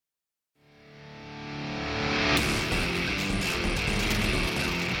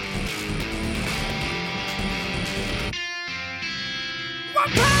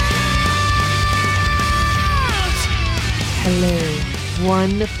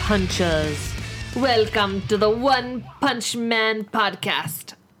One Punchers. Welcome to the One Punch Man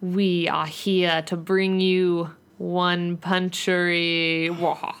podcast. We are here to bring you one punchery.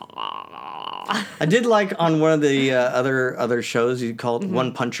 I did like on one of the other shows you called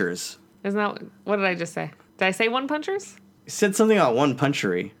One Punchers. Isn't that, what did I just say? Did I say One Punchers? You said something about one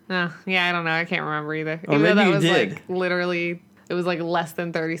punchery. Oh, yeah, I don't know. I can't remember either. Or Even though maybe that you was did. like literally, it was like less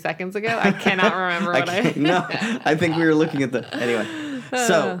than 30 seconds ago. I cannot remember what I... No, I think we were looking at the... Anyway.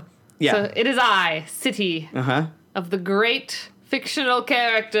 So, yeah. So it is I, City, of the Great Fictional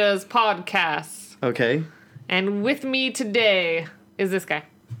Characters podcast. Okay. And with me today is this guy.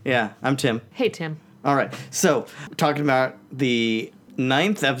 Yeah, I'm Tim. Hey, Tim. All right. So, talking about the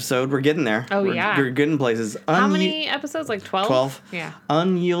 9th episode. We're getting there. Oh, yeah. We're getting places. How many episodes? Like 12? 12. Yeah.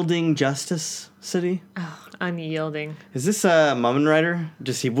 Unyielding Justice City. Oh, unyielding. Is this a Mumen Rider?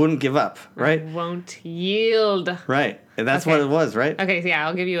 Just he wouldn't give up, right? Won't yield. Right. And that's Okay. what it was, right? Okay, so yeah,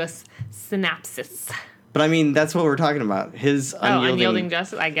 I'll give you a synopsis. But I mean, that's what we're talking about. His Unyielding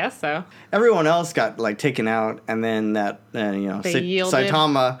justice? I guess so. Everyone else got like taken out, and then that They yielded.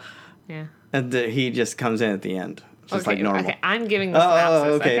 Saitama, Yeah. and he just comes in at the end, just Okay, like normal. Okay, I'm giving the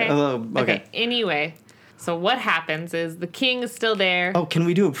synopsis. Okay. Okay. Anyway, so what happens is the king is still there. Oh, can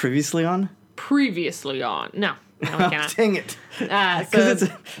we do it previously on? Previously on. No, we cannot. Dang it! So 'Cause it's-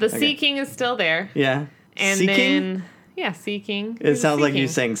 the okay. Sea King is still there. Yeah. And Seeking? then, yeah, Sea King. It sounds like you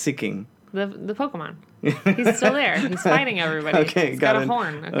saying seeking. The Pokemon. He's still there. He's fighting everybody. Okay, He's got got a it.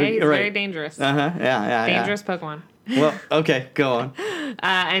 horn. Okay, Okay, he's right. very dangerous. Yeah. Dangerous Pokemon. Well, okay, go on.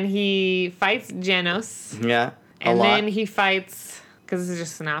 And he fights Genos. Yeah. And lot. then he fights, because this is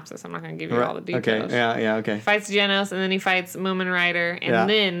just synopsis. I'm not going to give you all the details. Okay. Yeah. Okay. Fights Genos, and then he fights Mumen Rider. And Yeah.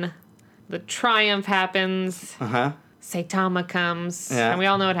 then the triumph happens. Saitama comes. Yeah. And we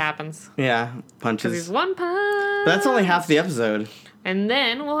all know what happens. Yeah. Because Punches. he's one punch. But that's only half the episode. And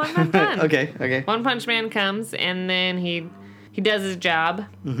then, well, I'm not done. Okay. One Punch Man comes, and then he does his job.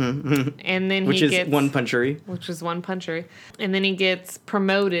 And then Which he is gets... one punchery. Which is one punchery. And then he gets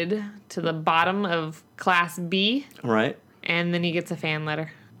promoted to the bottom of Class B. Right. And then he gets a fan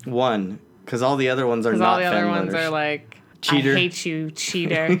letter. One. Because all the other ones are Because not all the other fan ones letters. are like, Cheater. I hate you,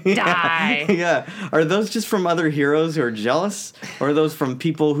 cheater. Die. Yeah. Are those just from other heroes who are jealous? Or are those from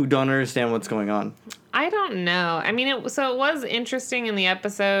people who don't understand what's going on? I don't know. I mean, it was interesting in the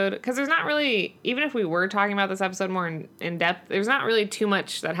episode, because there's not really, even if we were talking about this episode more in depth, there's not really too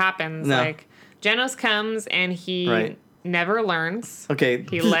much that happens. No. Like, Genos comes and he Right. never learns. Okay.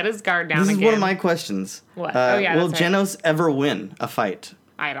 He let his guard down This again. is one of my questions. What? Oh, yeah, Will that's right. Genos ever win a fight?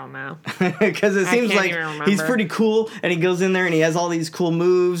 I don't know. Because it seems can't like even remember. he's pretty cool, and he goes in there and he has all these cool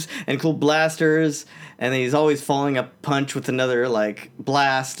moves and cool blasters, and he's always following a punch with another like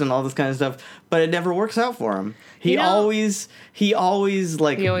blast and all this kind of stuff. But it never works out for him. He always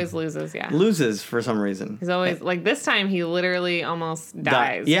like He always loses, yeah. loses for some reason. He's always, like this time he literally almost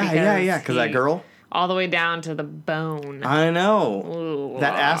dies. Yeah. Because that he- girl. All the way down to the bone. I know. Ooh.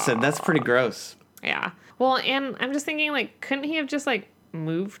 That acid. That's pretty gross. Yeah. Well, and I'm just thinking, like, couldn't he have just, like,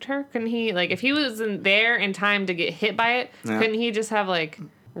 moved her? Couldn't he, like, if he wasn't there in time to get hit by it, Yeah. couldn't he just have, like,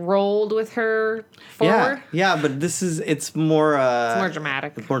 rolled with her forward? Yeah. But it's more. It's more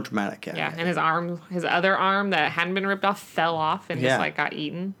dramatic. It's more dramatic. Yeah. Yeah, and his other arm that hadn't been ripped off fell off and Yeah. just, like, got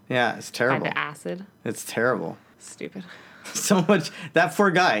eaten Yeah. It's by terrible. the acid. It's terrible. Stupid. So much. That poor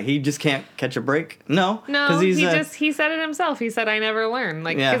guy. He just can't catch a break. No. No, 'cause he's he said it himself. He said, I never learn.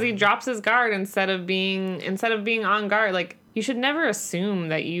 Like, Yeah. because he drops his guard instead of being on guard. Like, you should never assume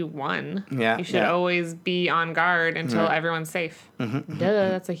that you won. Yeah, You should yeah. always be on guard until everyone's safe. Duh,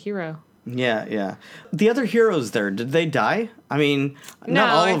 that's a hero. Yeah. The other heroes there, did they die? I mean, not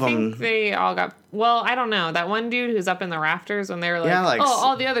all of I them. think they all got... Well, I don't know. That one dude who's up in the rafters when they were like, Yeah, like-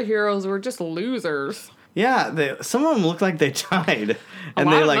 all the other heroes were just losers. Yeah, some of them look like they died, and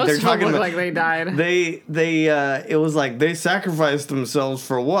Most they're of them talking look about like they died. it was like they sacrificed themselves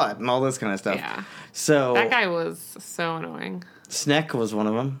for what and all this kind of stuff. Yeah. So That guy was so annoying. Sneck was one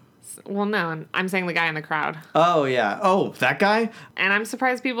of them. Well, no, I'm saying the guy in the crowd. Oh yeah. Oh, that guy. And I'm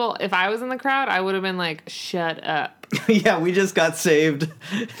surprised people, if I was in the crowd, I would have been like, shut up. Yeah, we just got saved.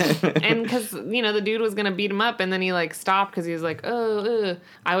 And because, the dude was going to beat him up and then he like stopped because he was like, I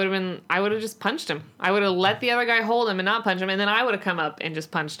would have just punched him. I would have let the other guy hold him and not punch him. And then I would have come up and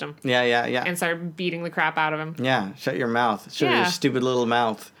just punched him Yeah. and started beating the crap out of him. Yeah, shut your mouth. Shut Yeah. your stupid little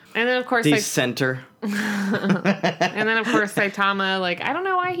mouth. And then of course, Decenter. Saitama, like, I don't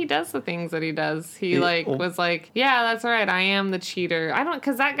know why he does the things that he does. He was like, yeah, that's right. I am the cheater.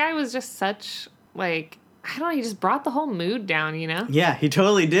 Because that guy was just such like, I don't know. He just brought the whole mood down, Yeah, he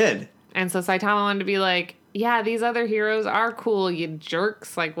totally did. And so Saitama wanted to be like, yeah, these other heroes are cool, you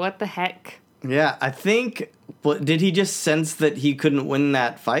jerks. Like, what the heck? Yeah, I think. Did he just sense that he couldn't win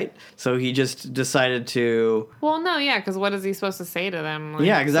that fight? So he just decided to. Well, no, yeah, because what is he supposed to say to them? Like,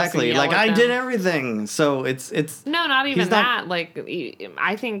 Yeah, he's supposed to exactly. yell Like, at I them? did everything. So it's. No, not even he's that. not- Like,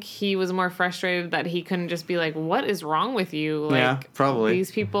 I think he was more frustrated that he couldn't just be like, "What is wrong with you?" Like, Yeah, probably.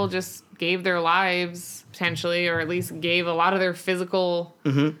 these people just gave their lives potentially, or at least gave a lot of their physical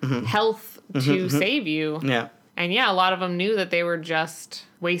health to save you. Yeah. And yeah, a lot of them knew that they were just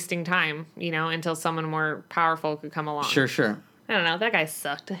wasting time, until someone more powerful could come along. Sure. I don't know. That guy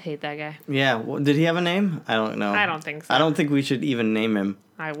sucked. I hate that guy. Yeah. Well, did he have a name? I don't know. I don't think so. I don't think we should even name him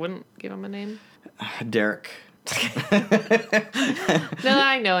I wouldn't give him a name. Derek. No,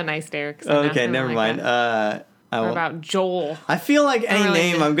 I know a nice Derek. So Okay, nothing never like mind. that. I Or won't. about Joel. I feel like any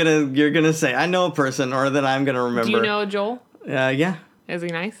really name you're gonna say. I know a person, or that I'm gonna remember. Do you know Joel? Yeah, Is he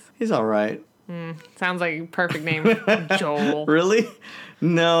nice? he's all right. Sounds like a perfect name. Joel. Really?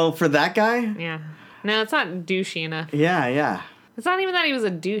 No, for that guy? Yeah. No, it's not douchey enough. Yeah. It's not even that he was a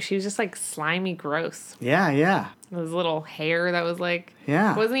douche. He was just like slimy, gross. Yeah. His little hair that was like.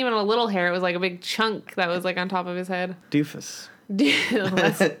 Yeah. It wasn't even a little hair. It was like a big chunk that was like on top of his head. Doofus.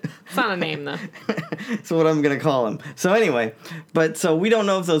 It's not a name though. That's what I'm gonna call him. So anyway, so we don't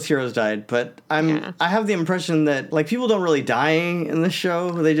know if those heroes died, but I have the impression that like people don't really die in this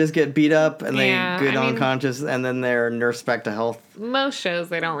show. They just get beat up and they get unconscious and then they're nursed back to health. Most shows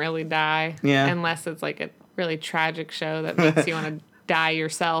they don't really die. Yeah. Unless it's like a really tragic show that makes you want to die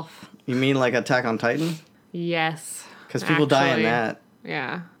yourself. You mean like Attack on Titan? Yes. Because people die in Actually, that.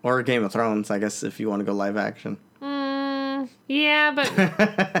 Yeah. Or Game of Thrones, I guess, if you want to go live action. Yeah, but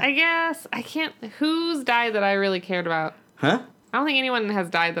I guess I can't. Who's died that I really cared about? Huh? I don't think anyone has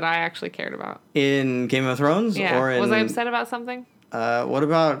died that I actually cared about. In Game of Thrones? Yeah. Or in, Was I upset about something? What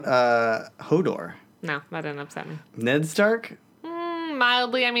about Hodor? No, that didn't upset me. Ned Stark?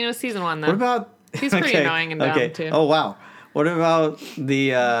 Mildly. I mean, it was season 1 though. What about... He's pretty annoying and dumb, too. Oh, wow. What about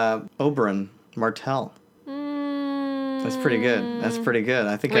the Oberyn Martell? That's pretty good.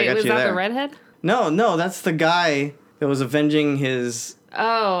 I think I got was you that there. the redhead? No, that's the guy that was avenging his...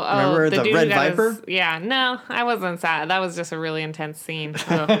 Oh, Remember the dude Red who got Viper? yeah, no, I wasn't sad. That was just a really intense scene.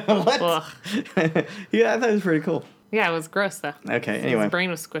 Ugh. What? Ugh. Yeah, I thought it was pretty cool. Yeah, it was gross though. Okay, His anyway. brain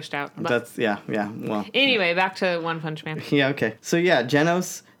was squished out. But That's, yeah, well. anyway, back to One Punch Man. Yeah, okay. So yeah,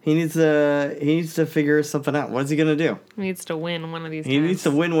 Genos, he needs to figure something out. What is he gonna do? He needs to win one of these He times. needs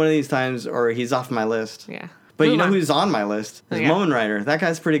to win one of these times, or he's off my list. Yeah. But you Move know on. who's on my list? Is Yeah. Moment Rider. That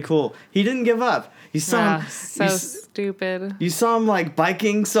guy's pretty cool. He didn't give up. You saw him. So stupid. You saw him like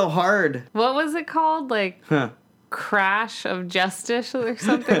biking so hard. What was it called? Like Huh. Crash of Justice or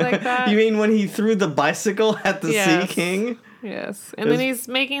something like that? You mean when he threw the bicycle at the Yes. Sea King? Yes. And then he's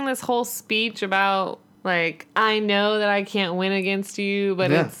making this whole speech about like, I know that I can't win against you,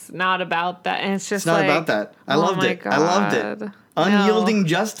 but Yeah. it's not about that. And it's just It's not like, about that. I oh loved my it. I loved it. God. Unyielding No.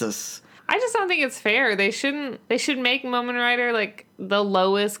 justice. I just don't think it's fair. They should make Moment Rider like the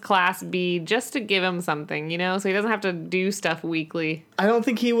lowest class B just to give him something, so he doesn't have to do stuff weekly. I don't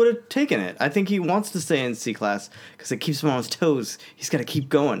think he would have taken it. I think he wants to stay in C class because it keeps him on his toes. He's got to keep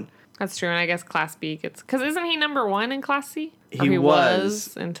going. That's true, and I guess class B gets, because isn't he number 1 in class C? Or He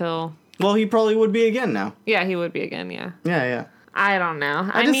was. until, Well, he probably would be again now. yeah, he would be again, yeah. Yeah. I don't know.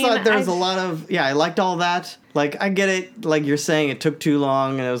 I just thought there was a lot of... Yeah, I liked all that. Like, I get it. Like, you're saying it took too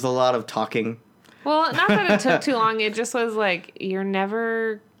long and it was a lot of talking. Well, not that it took too long. It just was like, you're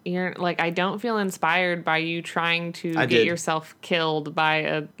like, I don't feel inspired by you trying to get yourself killed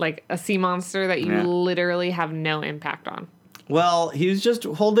by a sea monster that you literally have no impact on. Well, he was just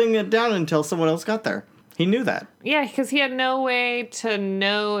holding it down until someone else got there. He knew that. Yeah, because he had no way to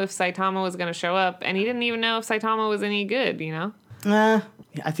know if Saitama was going to show up, and he didn't even know if Saitama was any good, I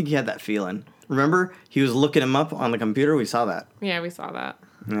think he had that feeling. Remember? He was looking him up on the computer. We saw that. Yeah, we saw that.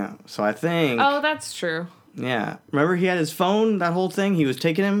 Yeah. So I think... Oh, that's true. Yeah. Remember he had his phone, that whole thing? He was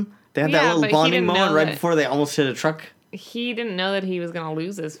taking him? They had that Yeah, but little he bonding didn't know moment right that- before they almost hit a truck. He didn't know that he was going to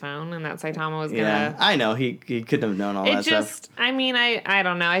lose his phone and that Saitama was going to... Yeah, I know. He couldn't have known all that stuff. I mean, I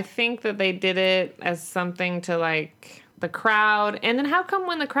don't know. I think that they did it as something to, like, the crowd. And then how come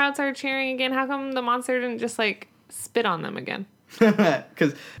when the crowd started cheering again, how come the monster didn't just, like, spit on them again?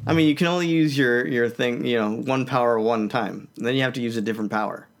 Because, I mean, you can only use your thing, one power one time. And then you have to use a different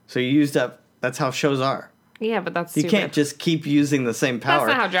power. So you used up... That's how shows are. Yeah, but that's You stupid. can't just keep using the same power.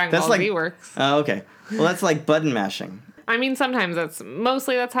 That's not how Dragon Ball Z works. Oh, okay. Well, that's like button mashing. I mean, sometimes that's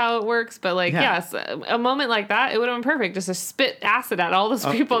how it works, but like, Yeah. yes, a moment like that, it would have been perfect just to spit acid at all those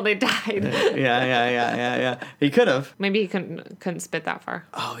people and they died. Yeah. He could have. Maybe he couldn't spit that far.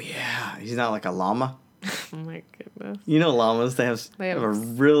 Oh, yeah. He's not like a llama. Oh my goodness. You know llamas, they have a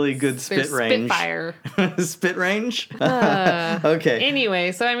really good spit range. Spitfire. Spit range? Okay.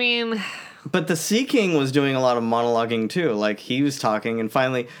 Anyway, so I mean... But the Sea King was doing a lot of monologuing too. Like, he was talking, and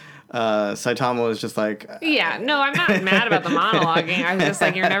finally Saitama was just like... Yeah, no, I'm not mad about the monologuing. I was just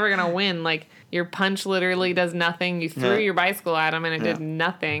like, you're never going to win. Like, your punch literally does nothing. You threw your bicycle at him, and it did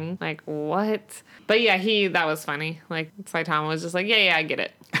nothing. Like, what? But yeah, that was funny. Like, Saitama was just like, yeah, I get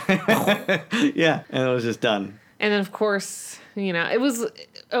it. Yeah, and it was just done. And then, of course, it was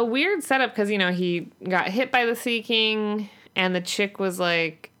a weird setup because, he got hit by the Sea King, and the chick was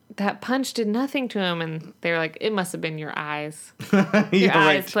like, that punch did nothing to him, and they were like, it must have been your eyes. Your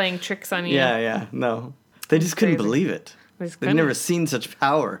eyes playing tricks on you. Yeah, no. They just couldn't believe it. They've never seen such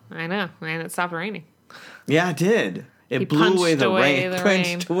power. I know, and it stopped raining. Yeah, it did. It blew away the rain.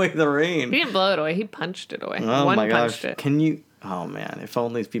 Punched away the rain. He didn't blow it away. He punched it away. Oh my gosh. Can you... Oh man, if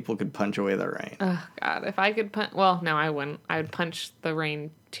only people could punch away the rain. Oh God, if I could punch... Well, no, I wouldn't. I would punch the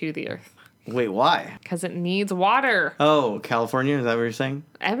rain to the earth. Wait, why? Because it needs water. Oh, California? Is that what you're saying?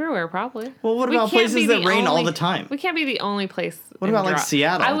 Everywhere, probably. Well, what about places that rain all the time? We can't be the only place. What about like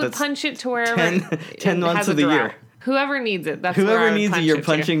Seattle? I would punch it to wherever 10 months of the year. Whoever needs it. That's whoever where I would needs punch it. You're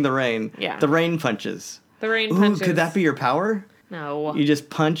punching the rain. Yeah. The rain punches. The rain punches. Ooh, could that be your power? No. You just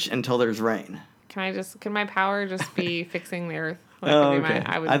punch until there's rain. Can my power just be fixing the earth? Okay.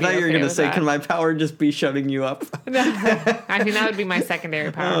 I thought you were going to say, can my power just be shutting you up? I mean, that would be my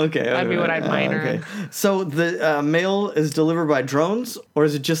secondary power. Okay. That'd be what I'd minor in. So the mail is delivered by drones, or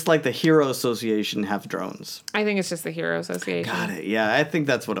is it just like the Hero Association have drones? I think it's just the Hero Association. Got it. Yeah, I think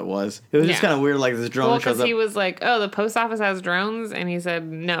that's what it was. It was just kind of weird, like this drone shows up. Because he was like, oh, the post office has drones, and he said,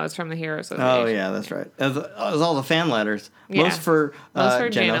 no, it's from the Hero Association. Oh, yeah, that's right. It was all the fan letters. Yeah. Most for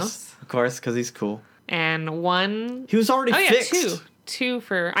Genos. Of course, because he's cool. And one... He was already fixed. Yeah, two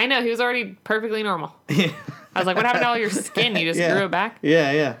for... I know, he was already perfectly normal. I was like, what happened to all your skin? You just grew it back?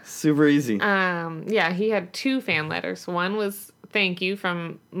 Yeah. Super easy. Yeah, he had 2 fan letters. One was thank you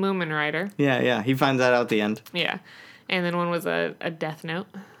from Moomin Rider. Yeah. He finds that out at the end. Yeah. And then one was a death note.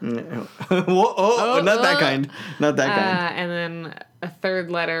 Whoa, not that kind. Not that kind. And then a third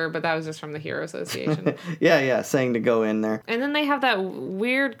letter, but that was just from the Hero Association. Yeah, saying to go in there. And then they have that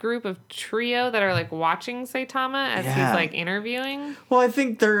weird group of trio that are like watching Saitama as he's like interviewing. Well, I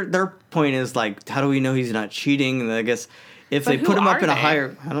think their point is like, how do we know he's not cheating? And I guess if they put him up in a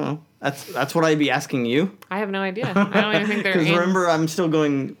higher, I don't know. That's what I'd be asking you. I have no idea. I don't even think they're. Because remember, I'm still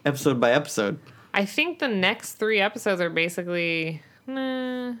going episode by episode. I think the next 3 episodes are basically,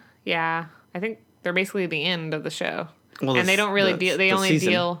 I think they're basically the end of the show. Well, and they don't really deal. They only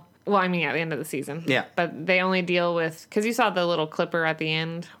deal. Well, I mean, the end of the season. Yeah. But they only deal with, because you saw the little clipper at the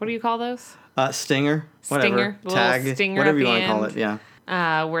end. What do you call those? Stinger. Whatever. Tag. Stinger. Whatever you want to call it. Yeah.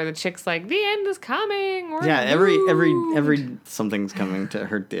 Where the chick's like, the end is coming. Every something's coming to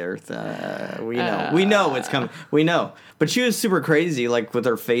hurt the earth. We know it's coming. We know. But she was super crazy, like with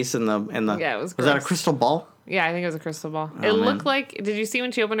her face in the. Yeah, it was. Was that a crystal ball? Yeah, I think it was a crystal ball. It looked like. Did you see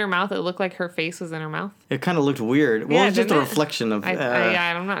when she opened her mouth? It looked like her face was in her mouth. It kind of looked weird. Well, it's just a reflection of.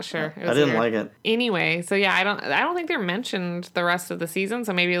 I'm not sure. I didn't like it. Anyway, so yeah, I don't think they're mentioned the rest of the season.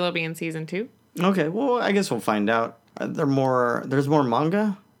 So maybe they'll be in season 2. Okay, well, I guess we'll find out. There's more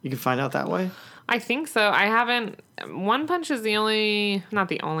manga? You can find out that way? I think so. I haven't... One Punch is not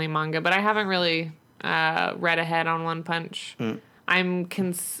the only manga, but I haven't really read ahead on One Punch. I'm...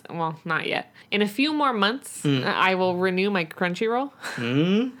 well, not yet. In a few more months, I will renew my Crunchyroll.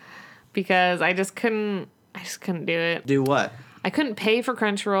 Because I just couldn't do it. Do what? I couldn't pay for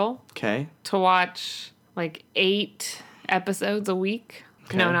Crunchyroll. Okay. To watch, 8 episodes a week.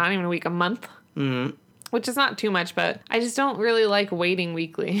 Okay. No, not even a week, a month. Which is not too much, but I just don't really like waiting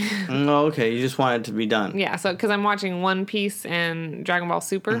weekly. Oh, okay. You just want it to be done. Yeah, so because I'm watching One Piece and Dragon Ball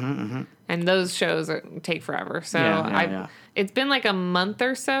Super, and those shows take forever. So it's been like a month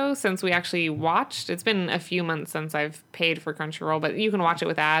or so since we actually watched. It's been a few months since I've paid for Crunchyroll, but you can watch it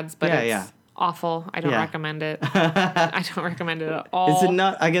with ads, but it's awful. I don't recommend it. I don't recommend it at all. Is it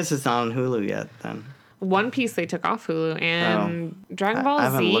not? I guess it's not on Hulu yet, then. One Piece they took off Hulu, and Dragon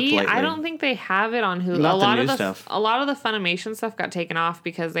Ball Z, I don't think they have it on Hulu. Not the new stuff. A lot of the Funimation stuff got taken off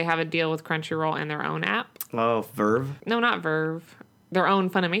because they have a deal with Crunchyroll and their own app. Oh, Verve? No, not Verve. Their own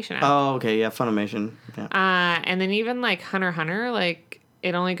Funimation app. Oh, okay, yeah, Funimation. Yeah. And then even Hunter x Hunter,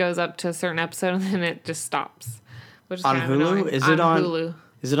 it only goes up to a certain episode and then it just stops. Which is on kind Hulu? of annoying. Is it on Hulu?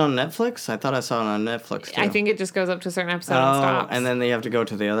 Is it on Netflix? I thought I saw it on Netflix too. I think it just goes up to a certain episode and stops. And then they have to go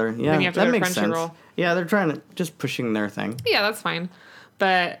to the other. Yeah, then you have to that go makes to sense. Crunchyroll. Yeah, they're trying to just pushing their thing. Yeah, that's fine.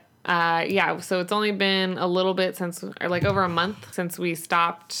 But so it's only been a little bit since, over a month since we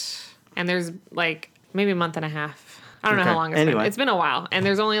stopped. And there's maybe a month and a half. I don't know how long it's been. It's been a while, and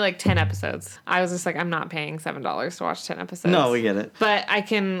there's only like 10 episodes. I was just like, I'm not paying $7 to watch 10 episodes. No, we get it. But I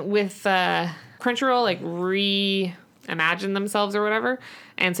can, with Crunchyroll, like reimagine themselves or whatever,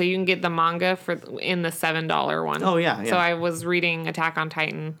 and so you can get the manga in the $7 one. Oh yeah. So I was reading Attack on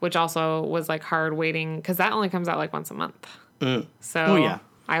Titan, which also was like hard waiting because that only comes out like once a month. So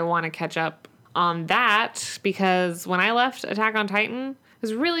I want to catch up on that because when I left Attack on Titan, it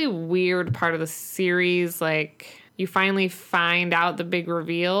was a really weird part of the series. Like, you finally find out the big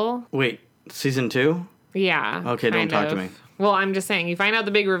reveal. Wait, season 2? Yeah. Okay, don't talk to me. Well, I'm just saying, you find out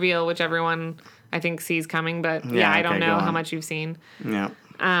the big reveal, which everyone, I think, sees coming, but I don't know how much you've seen. Yeah.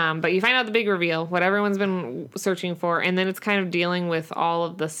 But you find out the big reveal, what everyone's been searching for, and then it's kind of dealing with all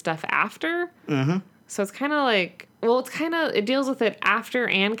of the stuff after. Mm-hmm. So it's kind of like, it deals with it after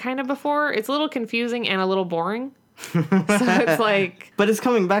and kind of before. It's a little confusing and a little boring. So it's like... But it's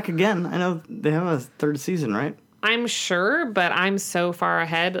coming back again. I know they have a 3rd season, right? I'm sure, but I'm so far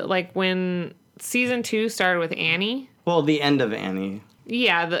ahead. Like, when season 2 started with Annie... Well, the end of Annie.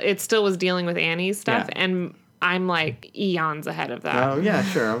 Yeah, it still was dealing with Annie's stuff, and I'm, like, eons ahead of that. Oh, yeah,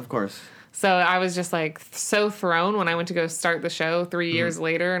 sure, of course. So I was just, like, so thrown when I went to go start the show 3 years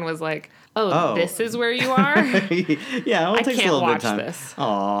later and was like... Oh, this is where you are? Yeah, it takes a little bit of time. I can't watch this.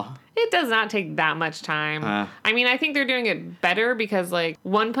 Aw. It does not take that much time. I mean, I think they're doing it better because, like,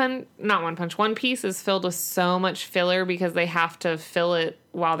 One Piece is filled with so much filler because they have to fill it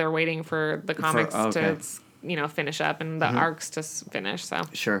while they're waiting for the comics to, finish up and the arcs to finish, so.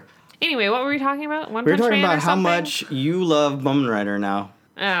 Sure. Anyway, what were we talking about? We were talking about how much you love Bone Rider now.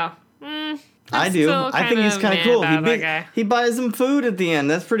 Oh. I do. I think he's kind of cool. He buys them food at the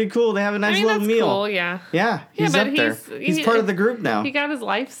end. That's pretty cool. They have a nice little meal. Cool, yeah. Yeah, he's up there. He's part of the group now. He got his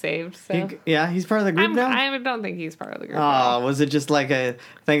life saved. So. He's part of the group now? I don't think he's part of the group. Oh, was it just like a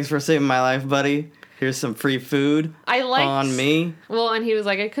thanks for saving my life, buddy? Here's some free food on me. Well, and he was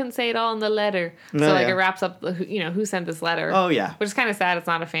like, I couldn't say it all in the letter. So, it wraps up, who sent this letter. Oh, yeah. Which is kind of sad. It's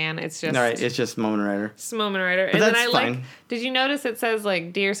not a fan. It's just... All right, it's just Moment Rider. It's Moment Rider. But and that's fine. Did you notice it says,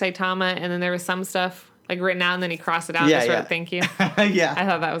 like, Dear Saitama, and then there was some stuff... like written out and then he crossed it out and just wrote thank you. Yeah. I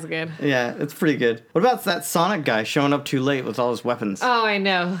thought that was good. Yeah, it's pretty good. What about that Sonic guy showing up too late with all his weapons? Oh, I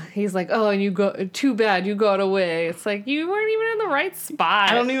know. He's like, and too bad you got away. It's like, you weren't even in the right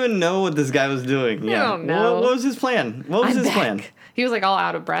spot. I don't even know what this guy was doing. I don't know. What was his plan? What was his plan? He was like all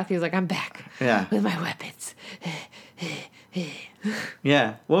out of breath. He was like, I'm back. Yeah. With my weapons.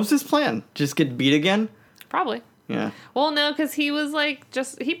 Yeah. What was his plan? Just get beat again? Probably. Yeah. Well, no, because he was like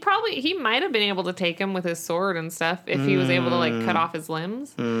he might have been able to take him with his sword and stuff if he was able to like cut off his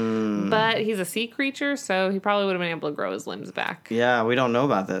limbs. But he's a sea creature, so he probably would have been able to grow his limbs back. Yeah, we don't know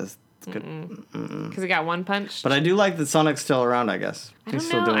about this. Because he got one punch. But I do like that Sonic's still around, I guess. He's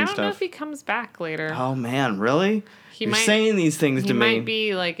still doing stuff. I don't know if he comes back later. Oh, man, really? You're saying these things to me. He might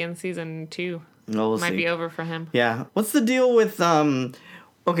be like in season 2. We'll see. Might be over for him. Yeah. What's the deal with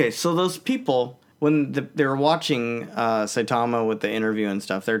okay, so those people when they were watching Saitama with the interview and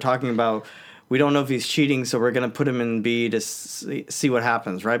stuff, they're talking about, we don't know if he's cheating, so we're going to put him in B to see what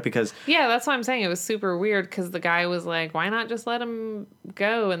happens, right? Because... Yeah, that's what I'm saying. It was super weird because the guy was like, why not just let him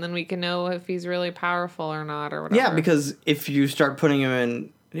go and then we can know if he's really powerful or not or whatever. Yeah, because if you start putting him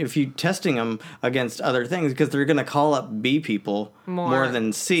in... If you testing them against other things, because they're going to call up B people more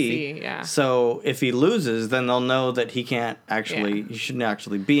than C. Yeah. So if he loses, then they'll know that he can't actually, he shouldn't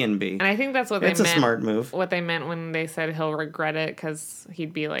actually be in B. And I think that's what they meant. It's a smart move. What they meant when they said he'll regret it because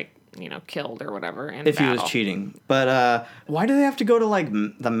he'd be like, killed or whatever in if battle. He was cheating. But why do they have to go to like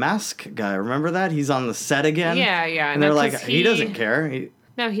the mask guy? Remember that? He's on the set again? Yeah, yeah. And they're like, he doesn't care.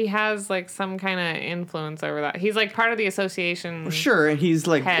 No, he has, like, some kind of influence over that. He's, like, part of the association. Sure, and he's,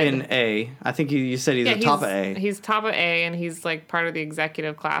 like, in A. I think you said he's top of A. He's top of A, and he's, like, part of the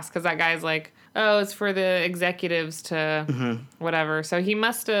executive class. Because that guy's like, oh, it's for the executives to whatever. So he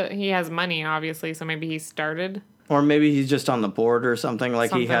has money, obviously, so maybe he started. Or maybe he's just on the board or something.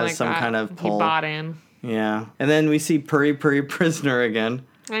 Like, he has like some kind of pull. He bought in. Yeah. And then we see Puri Puri Prisoner again.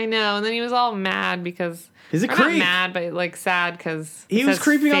 I know, and then he was all mad because... He's a creep. Not mad, but like sad because he was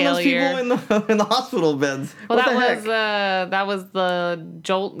creeping on those people in the hospital beds. Well, that was the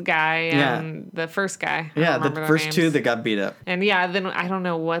Jolt guy and the first guy. Yeah, the first two that got beat up. And then I don't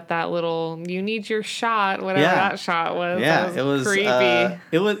know what that little "you need your shot" whatever that shot was. Yeah, it was creepy.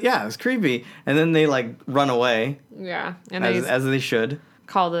 It was creepy. And then they like run away. Yeah, and as they should.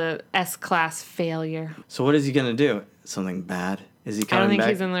 Called a S-class failure. So what is he gonna do? Something bad? Is he coming back? I don't think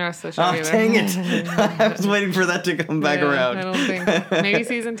he's in the rest of the show either. Dang it. I was waiting for that to come back around. I don't think. Maybe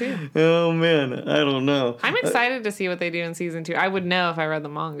season 2. Oh, man. I don't know. I'm excited to see what they do in season 2. I would know if I read the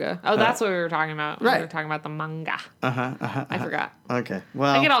manga. Oh, that's what we were talking about. Right. We were talking about the manga. I forgot. Okay.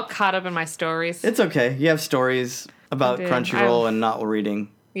 Well, I get all caught up in my stories. It's okay. You have stories about Crunchyroll and not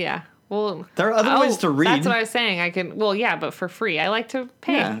reading. Yeah. Well, there are other ways to read. That's what I was saying. I can. Well, yeah, but for free. I like to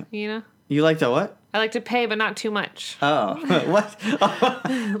pay. Yeah. You know. You like to what? I like to pay, but not too much. Oh, what? Like,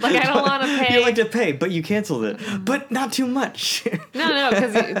 I don't want to pay. You like to pay, but you canceled it. But not too much. No,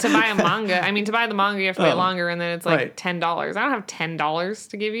 because to buy a manga, to buy the manga, you have to wait longer, and then it's like $10. I don't have $10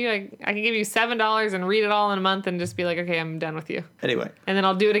 to give you. I can give you $7 and read it all in a month and just be like, okay, I'm done with you. Anyway. And then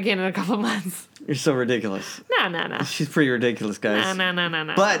I'll do it again in a couple months. You're so ridiculous. No. She's pretty ridiculous, guys.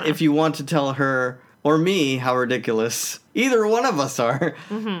 No. But if you want to tell her or me how ridiculous either one of us are,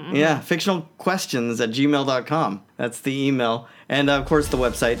 yeah, fictionalquestions@gmail.com. That's the email. And, of course, the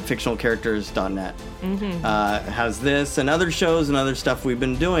website, fictionalcharacters.net. Has this and other shows and other stuff we've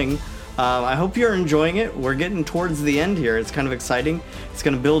been doing. I hope you're enjoying it. We're getting towards the end here. It's kind of exciting. It's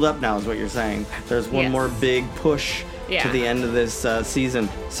going to build up now is what you're saying. There's one more big push to the end of this season.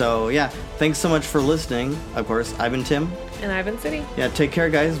 So, yeah, thanks so much for listening. Of course, I've been Tim. And I've been City. Yeah, take care,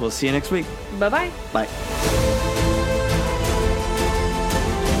 guys. We'll see you next week. Bye-bye. Bye.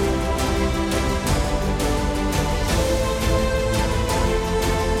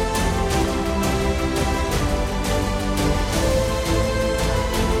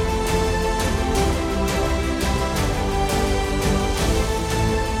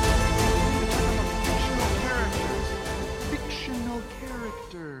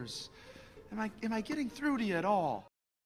 Am I getting through to you at all?